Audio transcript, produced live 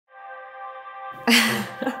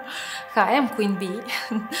Hi, I'm Queen Bee.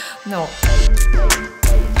 No.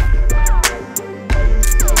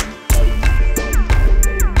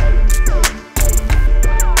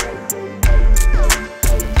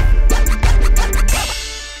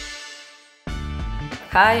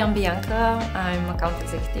 Hi, I'm Bianca. I'm account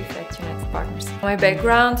executive at United Partners. My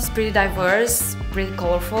background is pretty diverse, pretty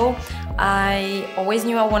colorful. I always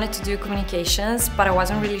knew I wanted to do communications, but I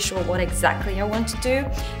wasn't really sure what exactly I wanted to do.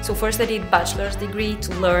 So first I did bachelor's degree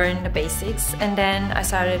to learn the basics, and then I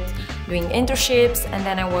started doing internships, and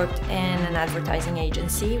then I worked in an advertising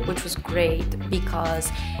agency, which was great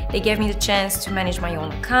because they gave me the chance to manage my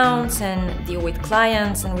own accounts and deal with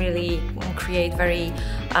clients and really create very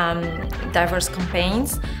diverse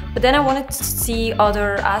campaigns. But then I wanted to see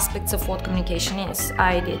other aspects of what communication is.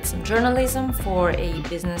 I did some journalism for a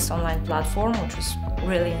business online platform, which was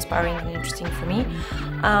really inspiring and interesting for me.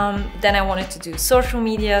 Then I wanted to do social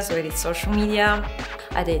media, so I did social media.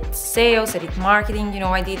 I did sales, I did marketing,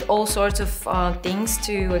 I did all sorts of things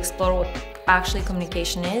to explore what actually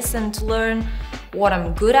communication is and to learn what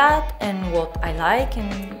I'm good at and what I like.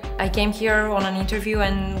 And I came here on an interview,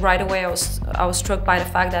 and right away I was struck by the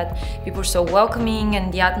fact that people are so welcoming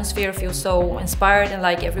and the atmosphere feels so inspired, and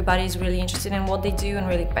like everybody is really interested in what they do and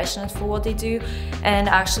really passionate for what they do. And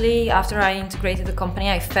actually, after I integrated the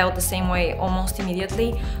company, I felt the same way almost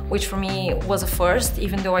immediately, which for me was a first.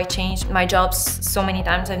 Even though I changed my jobs so many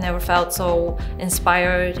times, I've never felt so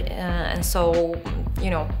inspired and so,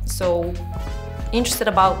 so interested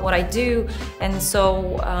about what I do and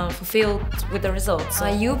so fulfilled with the results.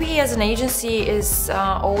 UB as an agency is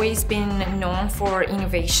always been known for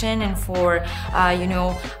innovation and for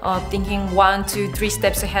thinking 1, 2, 3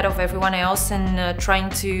 steps ahead of everyone else and trying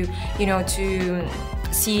to to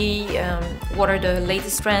see what are the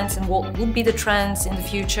latest trends and what would be the trends in the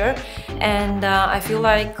future. And I feel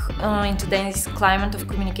like in today's climate of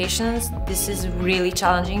communications, this is really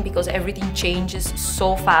challenging because everything changes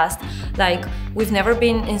so fast. Like, we've never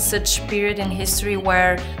been in such period in history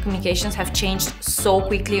where communications have changed so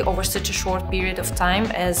quickly over such a short period of time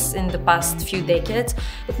as in the past few decades.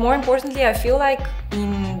 But more importantly, I feel like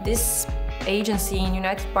in this agency, in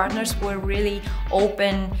United Partners, we're really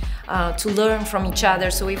open to learn from each other.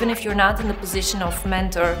 So even if you're not in the position of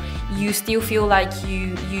mentor, you still feel like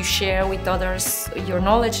you share with others your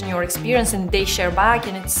knowledge and your experience, and they share back,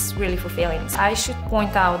 and it's really fulfilling. I should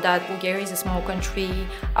point out that Bulgaria is a small country,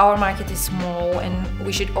 our market is small, and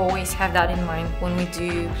we should always have that in mind when we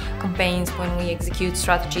do campaigns, when we execute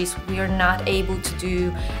strategies. We are not able to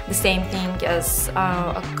do the same thing as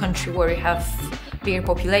a country where you have bigger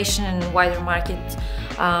population and wider market,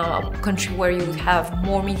 a country where you would have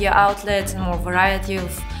more media outlets and more variety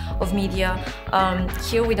of media.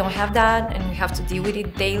 Here we don't have that, and we have to deal with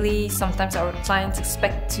it daily. Sometimes our clients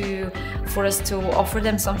expect for us to offer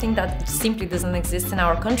them something that simply doesn't exist in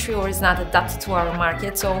our country or is not adapted to our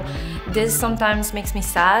market. So this sometimes makes me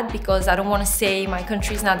sad because I don't want to say my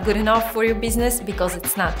country is not good enough for your business, because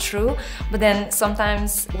it's not true. But then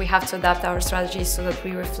sometimes we have to adapt our strategies so that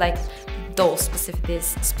we reflect those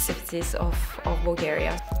specificities of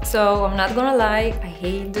Bulgaria. So I'm not gonna lie, I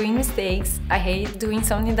hate doing mistakes. I hate doing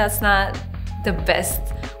something that's not the best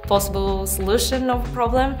possible solution of a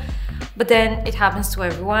problem. But then it happens to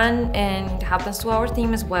everyone, and it happens to our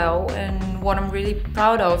team as well. And what I'm really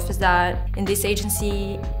proud of is that in this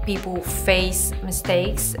agency, people face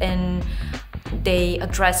mistakes and they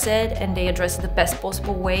address it, and they address it the best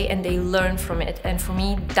possible way, and they learn from it. And for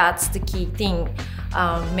me, that's the key thing.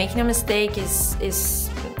 Making a mistake is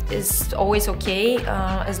always okay,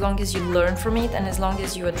 as long as you learn from it and as long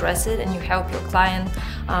as you address it and you help your client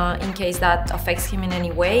in case that affects him in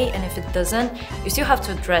any way. And if it doesn't, you still have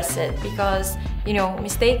to address it, because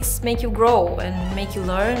mistakes make you grow and make you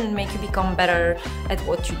learn and make you become better at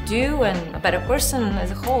what you do and a better person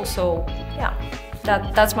as a whole. So yeah,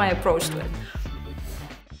 that's my approach to it.